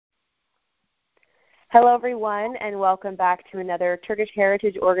Hello, everyone, and welcome back to another Turkish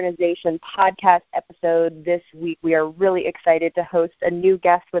Heritage Organization podcast episode. This week, we are really excited to host a new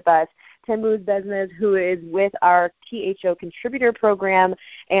guest with us, Temmuz Bezmez, who is with our THO contributor program,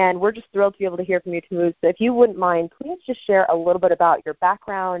 and we're just thrilled to be able to hear from you, Temmuz. So if you wouldn't mind, please just share a little bit about your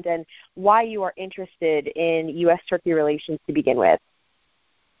background and why you are interested in U.S.-Turkey relations to begin with.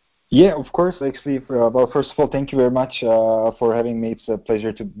 Yeah, of course. Actually, well, first of all, thank you very much for having me. It's a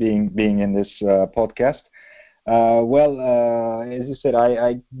pleasure to being in this podcast. As you said,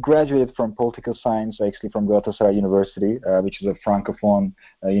 I graduated from political science, actually from Galatasaray University, which is a francophone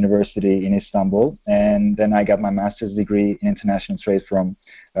university in Istanbul, and then I got my master's degree in international trade from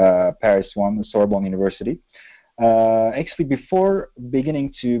Paris 1, the Sorbonne University. Actually, before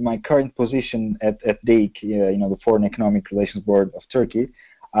beginning to my current position at DEIK, the Foreign Economic Relations Board of Turkey,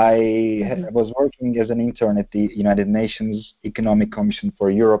 I was working as an intern at the United Nations Economic Commission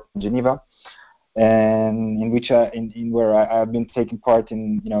for Europe in Geneva, and in which where I've been taking part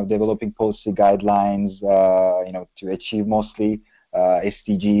in developing policy guidelines to achieve mostly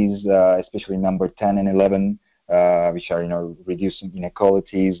SDGs, especially number 10 and 11, which are reducing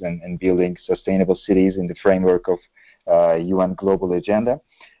inequalities and building sustainable cities in the framework of UN Global Agenda.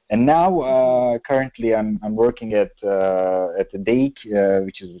 And now, currently, I'm working at the DEIK,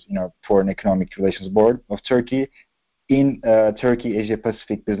 which is Foreign Economic Relations Board of Turkey, in Turkey Asia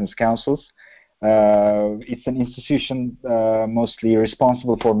Pacific Business Councils. It's an institution mostly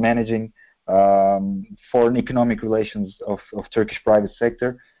responsible for managing foreign economic relations of Turkish private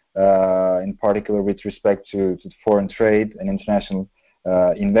sector, in particular with respect to foreign trade and international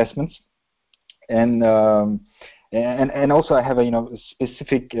investments. And also I have a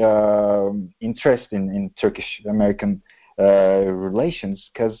specific interest in Turkish-American relations,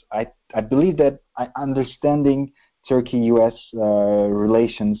 because I believe that understanding Turkey-U.S.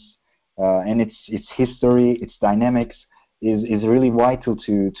 relations and its history, its dynamics is really vital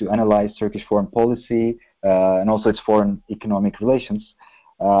to analyze Turkish foreign policy and also its foreign economic relations.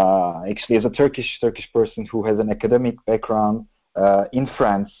 Actually, as a Turkish person who has an academic background in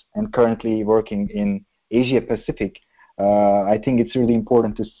France and currently working in Asia Pacific, I think it's really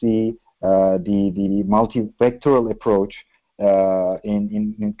important to see the multi-vectoral approach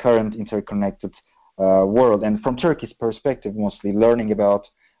in current interconnected world. And from Turkey's perspective, mostly learning about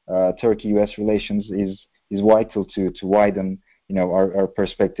Turkey-U.S. relations is vital to widen our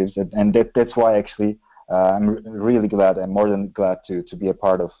perspectives, and that's why actually I'm really glad, I'm more than glad to be a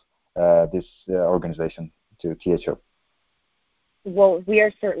part of this organization, to THO. Well, we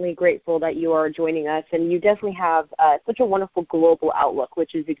are certainly grateful that you are joining us, and you definitely have such a wonderful global outlook,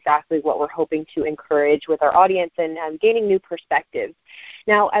 which is exactly what we're hoping to encourage with our audience and gaining new perspectives.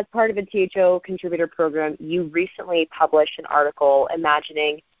 Now, as part of a THO contributor program, you recently published an article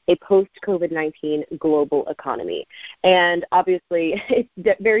imagining a post-COVID-19 global economy. And obviously, it's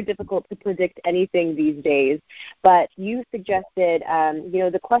very difficult to predict anything these days, but you suggested,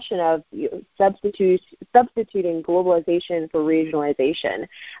 the question of substituting globalization for regionalization.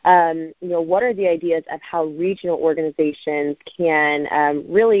 What are the ideas of how regional organizations can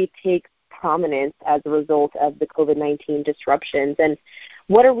really take prominence as a result of the COVID-19 disruptions, and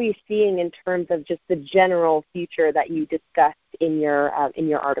what are we seeing in terms of just the general future that you discussed in your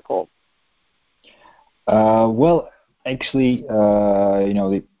article? Actually,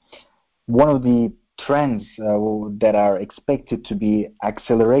 one of the trends that are expected to be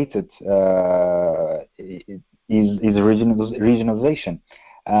accelerated is regionalization,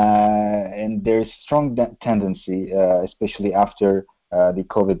 and there's strong tendency, especially after the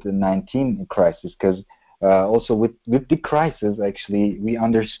COVID-19 crisis, because also with the crisis, actually, we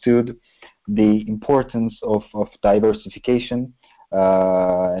understood the importance of diversification,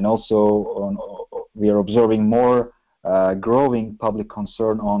 and also we are observing more growing public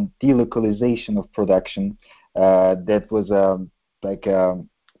concern on delocalization of production. That was a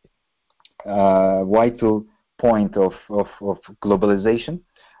vital point of globalization,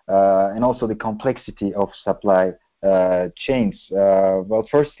 and also the complexity of supply chains.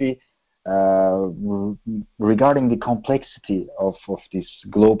 Firstly, regarding the complexity of these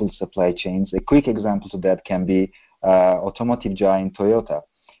global supply chains, a quick example to that can be automotive giant Toyota,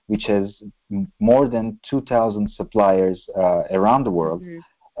 which has more than 2,000 suppliers around the world. Mm-hmm.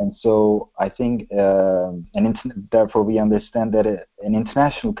 And so I think, therefore we understand that an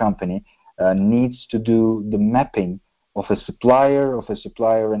international company needs to do the mapping of a supplier,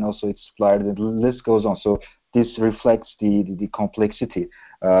 and also its supplier. The list goes on. So this reflects the complexity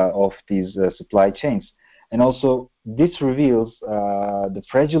of these supply chains. And also this reveals the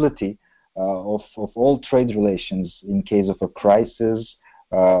fragility of all trade relations in case of a crisis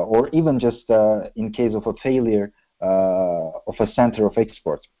or even just in case of a failure of a center of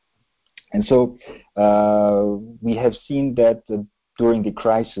export. And so we have seen that during the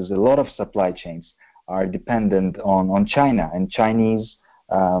crisis, a lot of supply chains are dependent on China and Chinese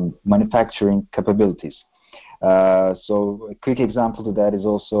manufacturing capabilities. So a quick example to that is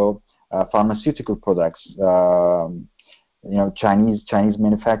also pharmaceutical products. Chinese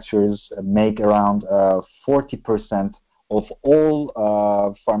manufacturers make around 40% of all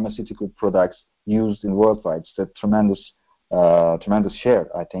pharmaceutical products used in worldwide. It's a tremendous share,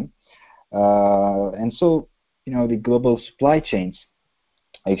 I think. And so, the global supply chains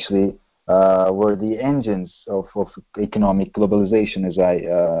actually were the engines of economic globalization, as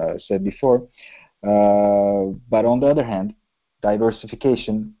I said before. But on the other hand,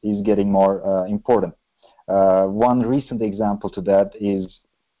 diversification is getting more important. One recent example to that is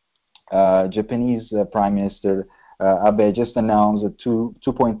Japanese Prime Minister Abe just announced a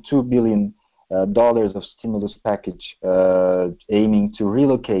 $2.2 billion of stimulus package aiming to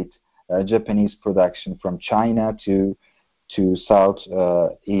relocate Japanese production from China to South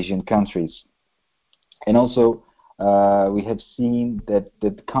Asian countries. And also, we have seen that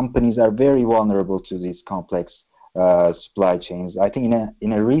companies are very vulnerable to these complex supply chains. I think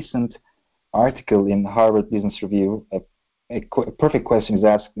in a recent article in Harvard Business Review, a perfect question is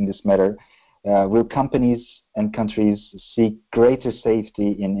asked in this matter. Will companies and countries seek greater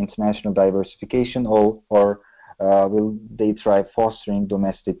safety in international diversification, or will they try fostering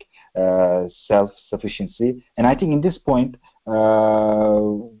domestic self-sufficiency? And I think in this point,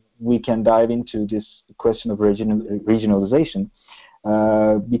 we can dive into this question of regionalization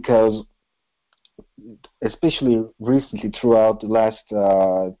because especially recently throughout the last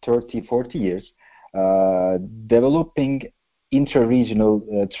 30, 40 years, developing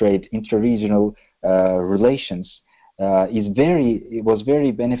intra-regional trade, intra-regional relations was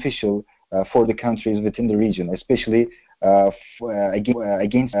very beneficial for the countries within the region, especially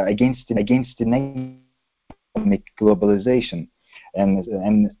against the economic globalization, and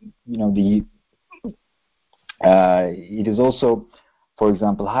it is also, for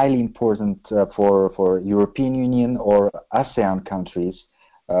example, highly important for European Union or ASEAN countries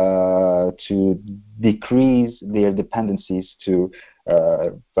to decrease their dependencies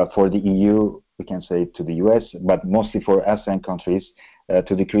but for the EU, we can say to the US, but mostly for ASEAN countries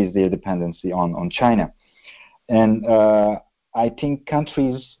to decrease their dependency on China. And I think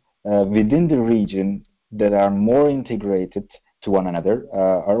countries within the region that are more integrated to one another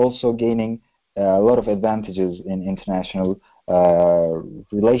are also gaining a lot of advantages in international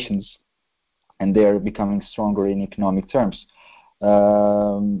relations, and they are becoming stronger in economic terms.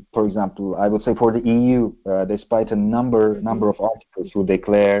 For example, I would say for the EU, despite a number of articles who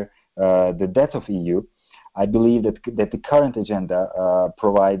declare the death of EU, I believe that the current agenda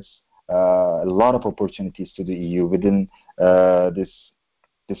provides a lot of opportunities to the EU within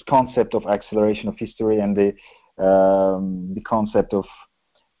this concept of acceleration of history and the concept of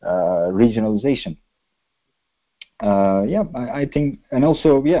regionalization. I think, and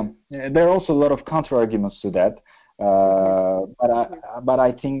also, there are also a lot of counter arguments to that. But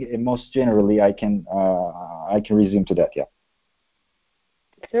I think most generally I can resume to that. Yeah.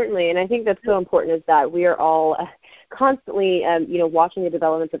 Certainly, and I think that's so important is that we are all constantly, watching the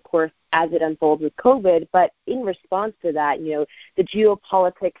developments, of course, as it unfolds with COVID. But in response to that, the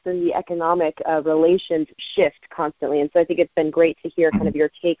geopolitics and the economic relations shift constantly. And so I think it's been great to hear kind of your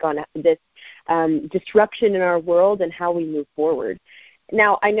take on this disruption in our world and how we move forward.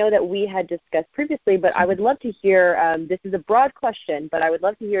 Now, I know that we had discussed previously, but I would love to hear, this is a broad question, but I would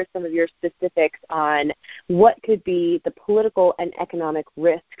love to hear some of your specifics on what could be the political and economic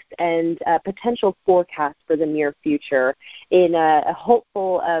risks and potential forecasts for the near future in a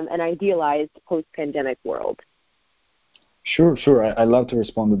hopeful and idealized post-pandemic world. Sure. I'd love to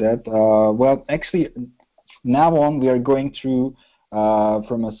respond to that. Well, actually, now on we are going through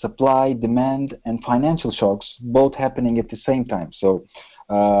from a supply, demand, and financial shocks, both happening at the same time. So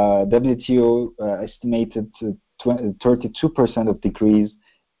WTO estimated 32% of decrease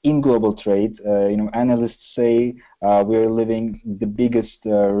in global trade. Analysts say we are living the biggest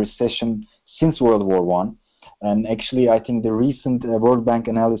recession since World War I. And actually, I think the recent World Bank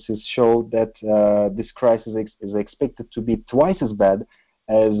analysis showed that this crisis is expected to be twice as bad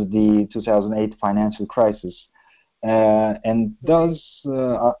as the 2008 financial crisis. And thus,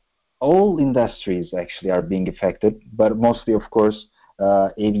 all industries actually are being affected, but mostly, of course,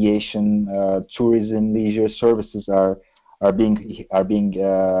 aviation, tourism, leisure services are being hit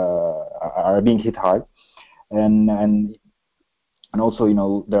hard, and And also,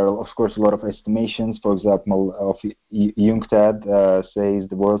 there are of course a lot of estimations. For example, of UNCTAD says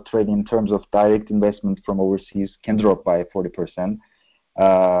the world trade in terms of direct investment from overseas can drop by 40%.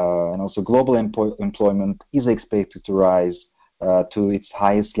 And also global employment is expected to rise to its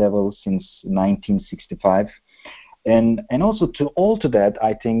highest level since 1965. And also to that,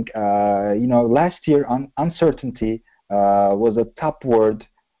 I think last year uncertainty was a top word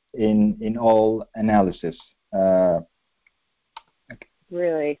in all analysis.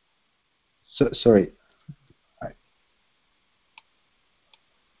 Really? Sorry.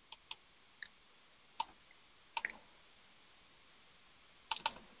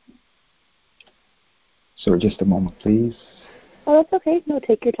 Sorry, just a moment, please. Oh, that's okay. No,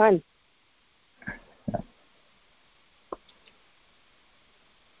 take your time. Yeah.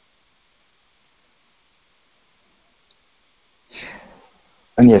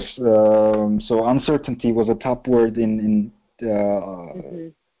 And yes, so uncertainty was a top word in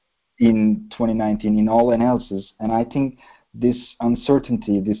 2019 in all analysis, and I think this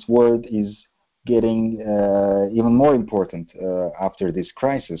uncertainty, this word, is getting even more important after this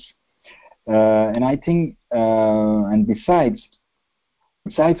crisis. And I think, and besides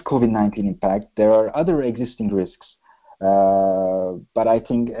COVID-19 impact, there are other existing risks. But I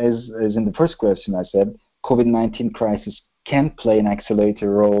think, as in the first question I said, COVID-19 crisis can play an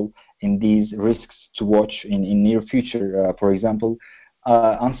accelerator role in these risks to watch in near future. For example,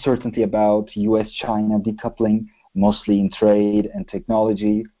 uncertainty about U.S.-China decoupling, mostly in trade and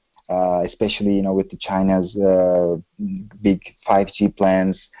technology, especially with the China's big 5G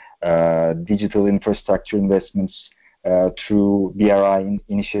plans, digital infrastructure investments through BRI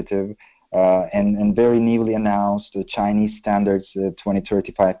initiative, and very newly announced the Chinese Standards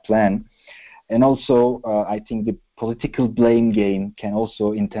 2035 plan. And also, I think the political blame game can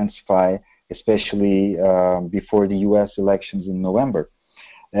also intensify, especially before the U.S. elections in November.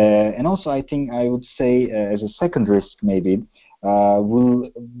 And also, I think I would say, as a second risk, maybe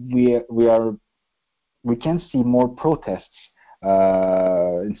we can see more protests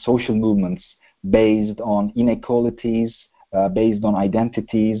in social movements based on inequalities, based on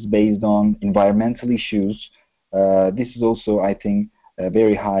identities, based on environmental issues. This is also, I think, a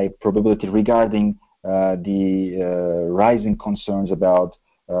very high probability regarding the rising concerns about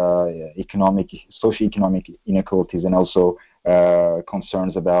socioeconomic inequalities, and also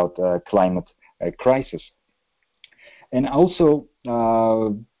concerns about climate crisis. And also,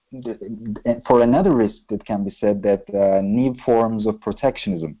 for another risk that can be said, that new forms of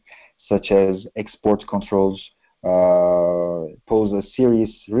protectionism, such as export controls, pose a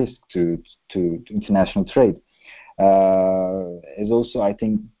serious risk to international trade. As also, I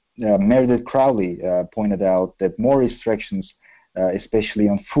think, Meredith Crowley pointed out that more restrictions, especially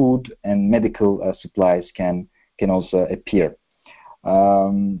on food and medical supplies, can also appear.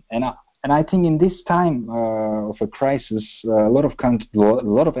 And I think in this time of a crisis, a lot of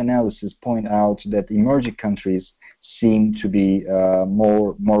analysis point out that emerging countries seem to be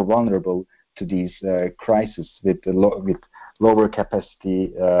more vulnerable to these crises, with lower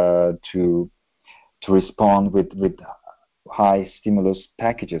capacity to respond with high stimulus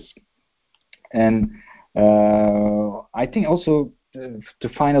packages. And I think also, to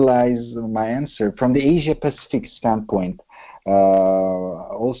finalize my answer, from the Asia Pacific standpoint,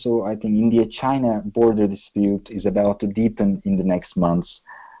 also I think India-China border dispute is about to deepen in the next months.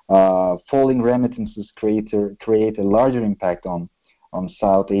 Falling remittances create a larger impact on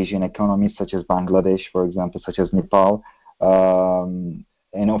South Asian economies, such as Bangladesh, for example, such as Nepal,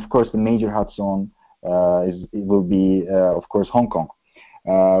 and of course the major hot zone will be of course Hong Kong,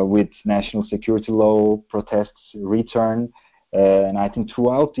 with national security law protests return. And I think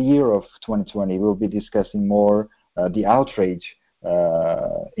throughout the year of 2020, we'll be discussing more the outrage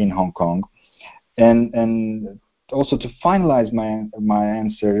in Hong Kong. And also, to finalize my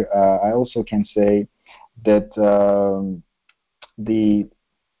answer, I also can say that the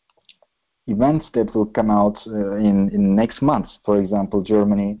events that will come out in next month, for example,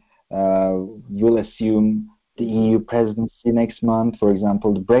 Germany will assume the EU presidency next month. For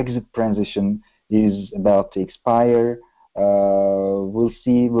example, the Brexit transition is about to expire. We'll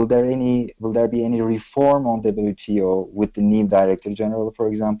see. Will there be any reform on WTO with the new Director General, for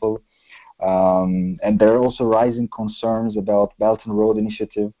example? And there are also rising concerns about Belt and Road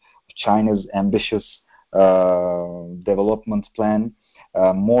Initiative, China's ambitious development plan.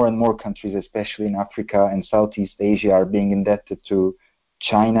 More and more countries, especially in Africa and Southeast Asia, are being indebted to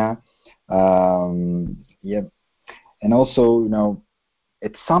China. And also,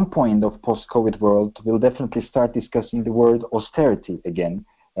 at some point of post-COVID world, we'll definitely start discussing the word austerity again,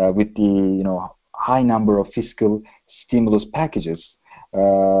 with the high number of fiscal stimulus packages.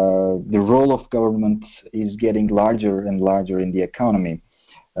 The role of government is getting larger and larger in the economy,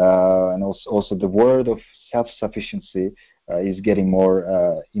 and also the word of self-sufficiency is getting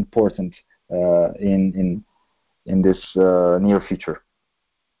more important in this near future.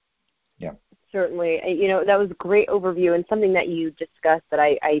 Yeah. Certainly. That was a great overview, and something that you discussed that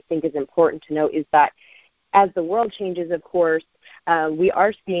I think is important to note is that as the world changes, of course, we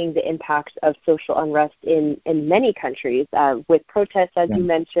are seeing the impacts of social unrest in many countries with protests, as you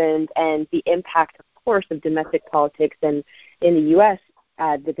mentioned, and the impact, of course, of domestic politics. And in the U.S.,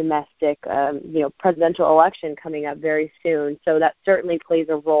 the domestic, presidential election coming up very soon. So that certainly plays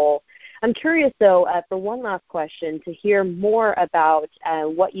a role. I'm curious, though, for one last question, to hear more about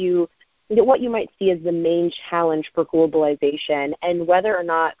what you might see as the main challenge for globalization, and whether or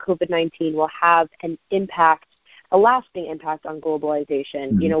not COVID-19 will have a lasting impact on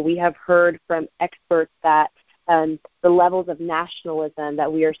globalization. Mm-hmm. We have heard from experts that the levels of nationalism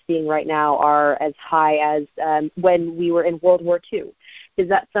that we are seeing right now are as high as when we were in World War II. Is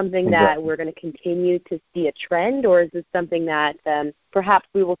that something that we're going to continue to see a trend, or is this something that perhaps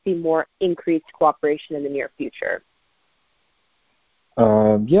we will see more increased cooperation in the near future?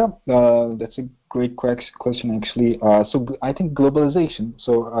 That's a great question, actually. So I think globalization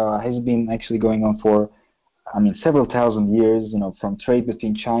has been actually going on for, several thousand years, from trade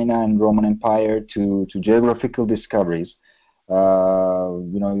between China and Roman Empire to geographical discoveries.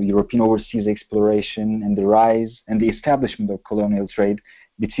 European overseas exploration and the rise and the establishment of colonial trade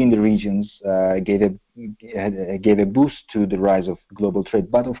between the regions gave a boost to the rise of global trade.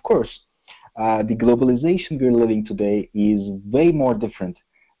 But of course, the globalization we're living today is way more different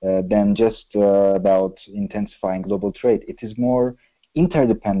than just about intensifying global trade. It is more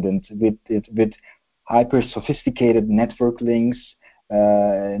interdependent with hyper-sophisticated network links,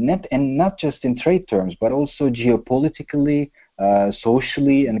 and not just in trade terms, but also geopolitically,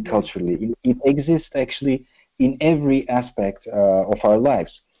 socially, and culturally. It exists actually in every aspect of our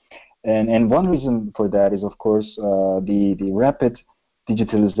lives. And one reason for that is, of course, the rapid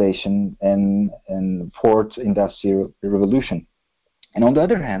digitalization and fourth industrial revolution. And on the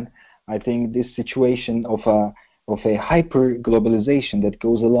other hand, I think this situation of a hyper globalization that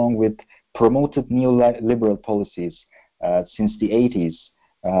goes along with promoted neoliberal policies since the 80s,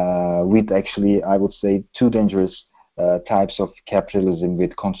 with actually, I would say, two dangerous types of capitalism,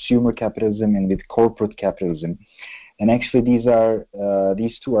 with consumer capitalism and with corporate capitalism. And actually,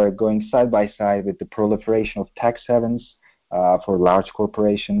 these two are going side by side with the proliferation of tax havens for large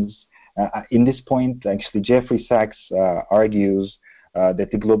corporations. In this point, actually, Jeffrey Sachs argues that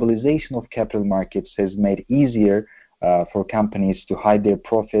the globalization of capital markets has made it easier for companies to hide their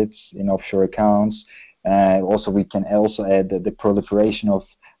profits in offshore accounts. Also, we can also add the proliferation of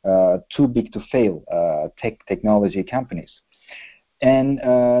too big to fail technology companies. And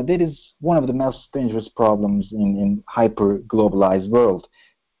that is one of the most dangerous problems in hyper-globalized world,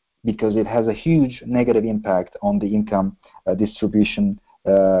 because it has a huge negative impact on the income distribution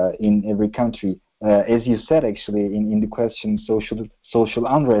in every country. As you said, actually, in the question, social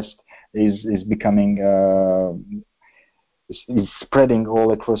unrest is becoming is spreading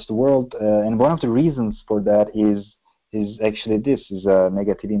all across the world, and one of the reasons for that is actually this is a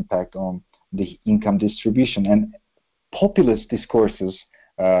negative impact on the income distribution, and populist discourses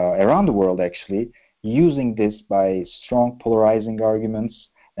around the world actually using this by strong polarizing arguments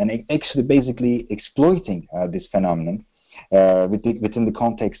and actually basically exploiting this phenomenon within the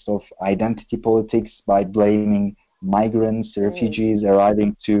context of identity politics by blaming migrants, refugees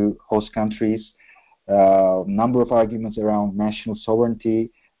arriving to host countries. Number of arguments around national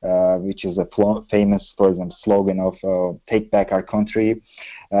sovereignty, which is a famous, for example, slogan of "Take back our country."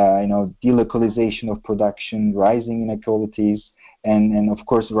 Delocalization of production, rising inequalities, and of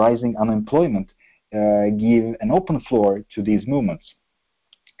course rising unemployment give an open floor to these movements.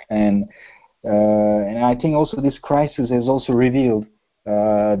 And I think also this crisis has also revealed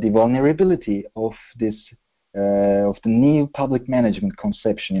the vulnerability of this of the new public management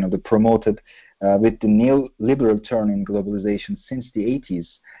conception, the promoted with the neoliberal turn in globalization since the 80s,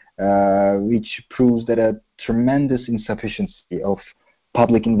 which proves that a tremendous insufficiency of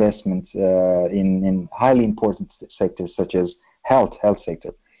public investment in highly important sectors such as health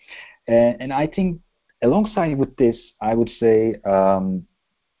sector. And I think alongside with this, I would say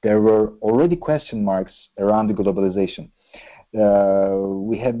there were already question marks around the globalization.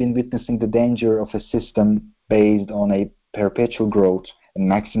 We have been witnessing the danger of a system based on a perpetual growth and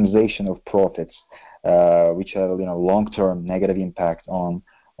maximization of profits, which have long-term negative impact on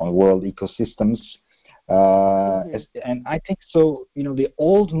world ecosystems. And I think so. The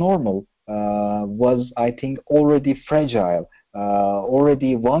old normal was, I think, already fragile,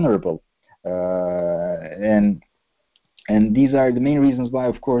 already vulnerable, and these are the main reasons why,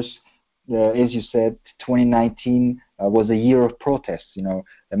 of course, as you said, 2019 was a year of protests. And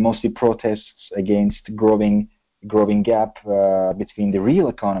mostly protests against growing gap between the real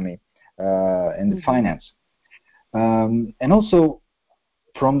economy and the finance. And also,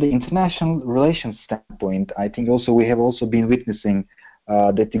 from the international relations standpoint, I think also we have also been witnessing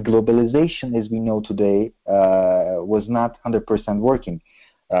that the globalization as we know today was not 100% working.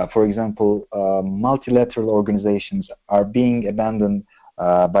 For example, multilateral organizations are being abandoned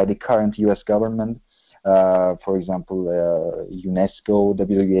by the current U.S. government. For example, UNESCO,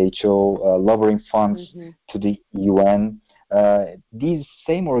 WHO, lowering funds to the UN. These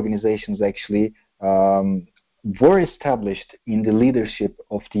same organizations actually were established in the leadership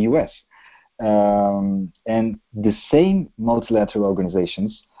of the U.S. And the same multilateral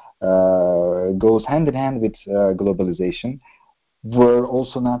organizations goes hand in hand with globalization, were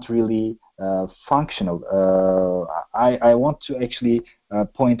also not really functional. I want to actually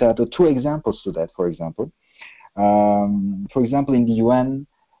point out two examples to that. For example, in the UN,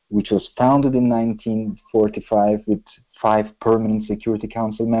 which was founded in 1945 with 5 permanent Security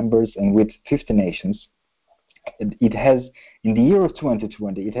Council members and with 50 nations, it has, in the year of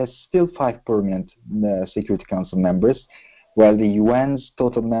 2020, it has still 5 permanent Security Council members, while the UN's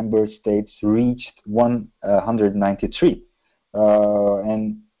total member states reached 193.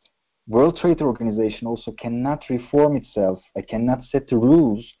 And World Trade Organization also cannot reform itself, cannot set the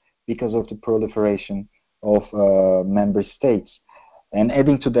rules because of the proliferation of member states. And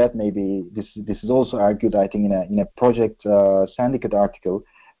adding to that, maybe this is also argued, I think, in a project syndicate article,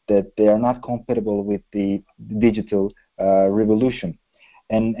 that they are not compatible with the digital revolution.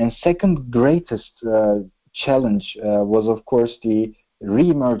 And second greatest challenge was, of course, the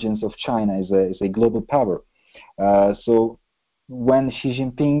re-emergence of China as a global power. So when Xi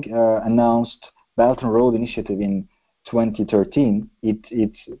Jinping announced Belt and Road Initiative in 2013,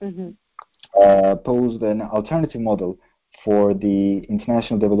 it posed an alternative model for the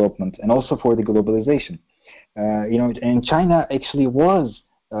international development and also for the globalization. And China actually was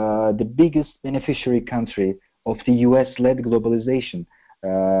the biggest beneficiary country of the U.S.-led globalization,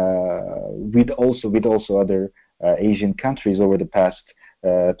 with also other Asian countries over the past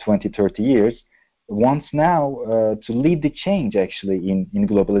 20, 30 years, wants now to lead the change actually in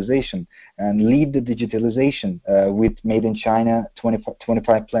globalization and lead the digitalization with Made in China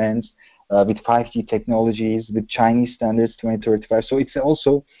 25 plans, with 5G technologies, with Chinese standards 2035. So it's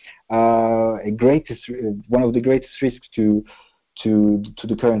also one of the greatest risks to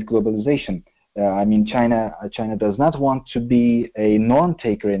the current globalization. I mean, China does not want to be a norm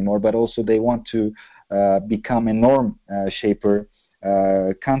taker anymore, but also they want to become a norm shaper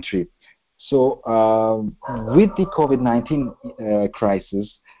country. So with the COVID-19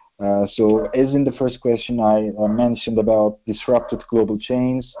 crisis, so as in the first question I mentioned about disrupted global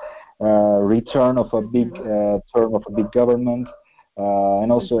chains, return of a big term of a big government,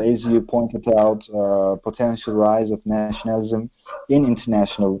 and also, as you pointed out, potential rise of nationalism in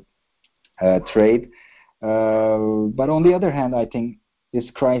international trade. But on the other hand, I think this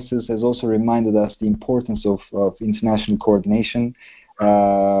crisis has also reminded us the importance of international coordination.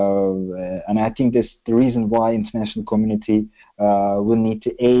 And I think that's the reason why international community will need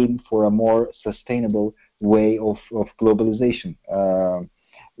to aim for a more sustainable way of globalization,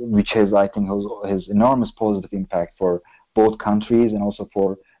 which I think has enormous positive impact for both countries and also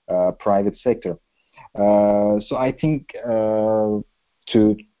for private sector. So I think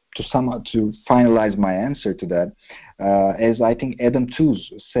to finalize my answer to that, as I think Adam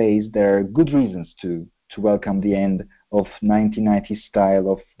Tooze says, there are good reasons to welcome the end of 1990s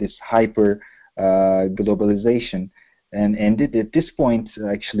style of this hyper globalization. And at this point,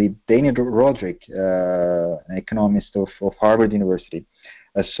 actually, Daniel Roderick, an economist of Harvard University,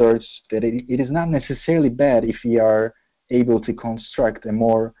 asserts that it is not necessarily bad if we are able to construct a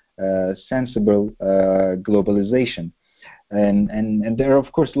more sensible globalization. And there are,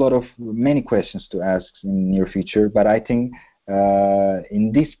 of course, many questions to ask in the near future, but I think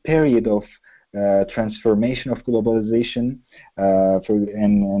in this period of transformation of globalization,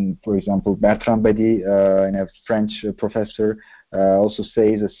 for example, Bertrand Badi, a French professor, also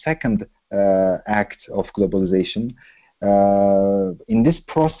says a second act of globalization. In this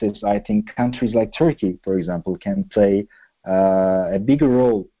process, I think countries like Turkey, for example, can play a bigger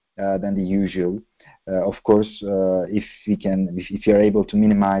role than the usual. Of course, if we are able to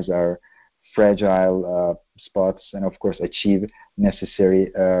minimize our fragile spots and, of course, achieve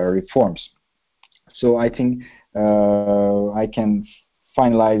necessary reforms. So I think I can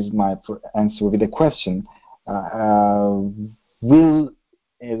finalize my answer with a question. I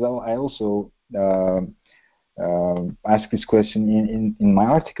also ask this question in my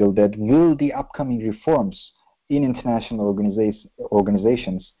article, that will the upcoming reforms in international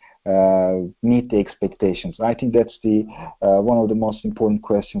organizations meet the expectations? I think that's the one of the most important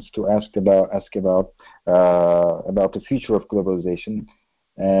questions to ask about the future of globalization,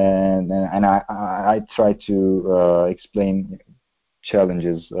 and I try to explain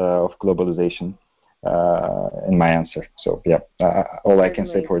challenges of globalization in my answer. So yeah, all I can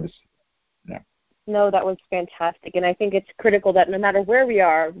say for this. Yeah. No, that was fantastic. And I think it's critical that no matter where we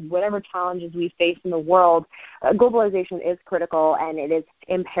are, whatever challenges we face in the world, globalization is critical and it is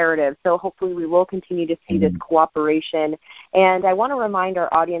imperative. So hopefully we will continue to see this cooperation. And I want to remind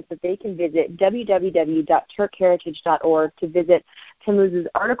our audience that they can visit www.turkheritage.org to visit Temmuz's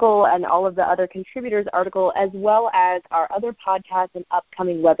article and all of the other contributors' article, as well as our other podcasts and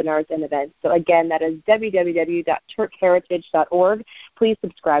upcoming webinars and events. So again, that is www.turkheritage.org. Please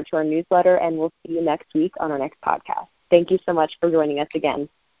subscribe to our newsletter, and we'll see you next week on our next podcast. Thank you so much for joining us again.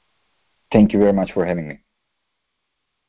 Thank you very much for having me.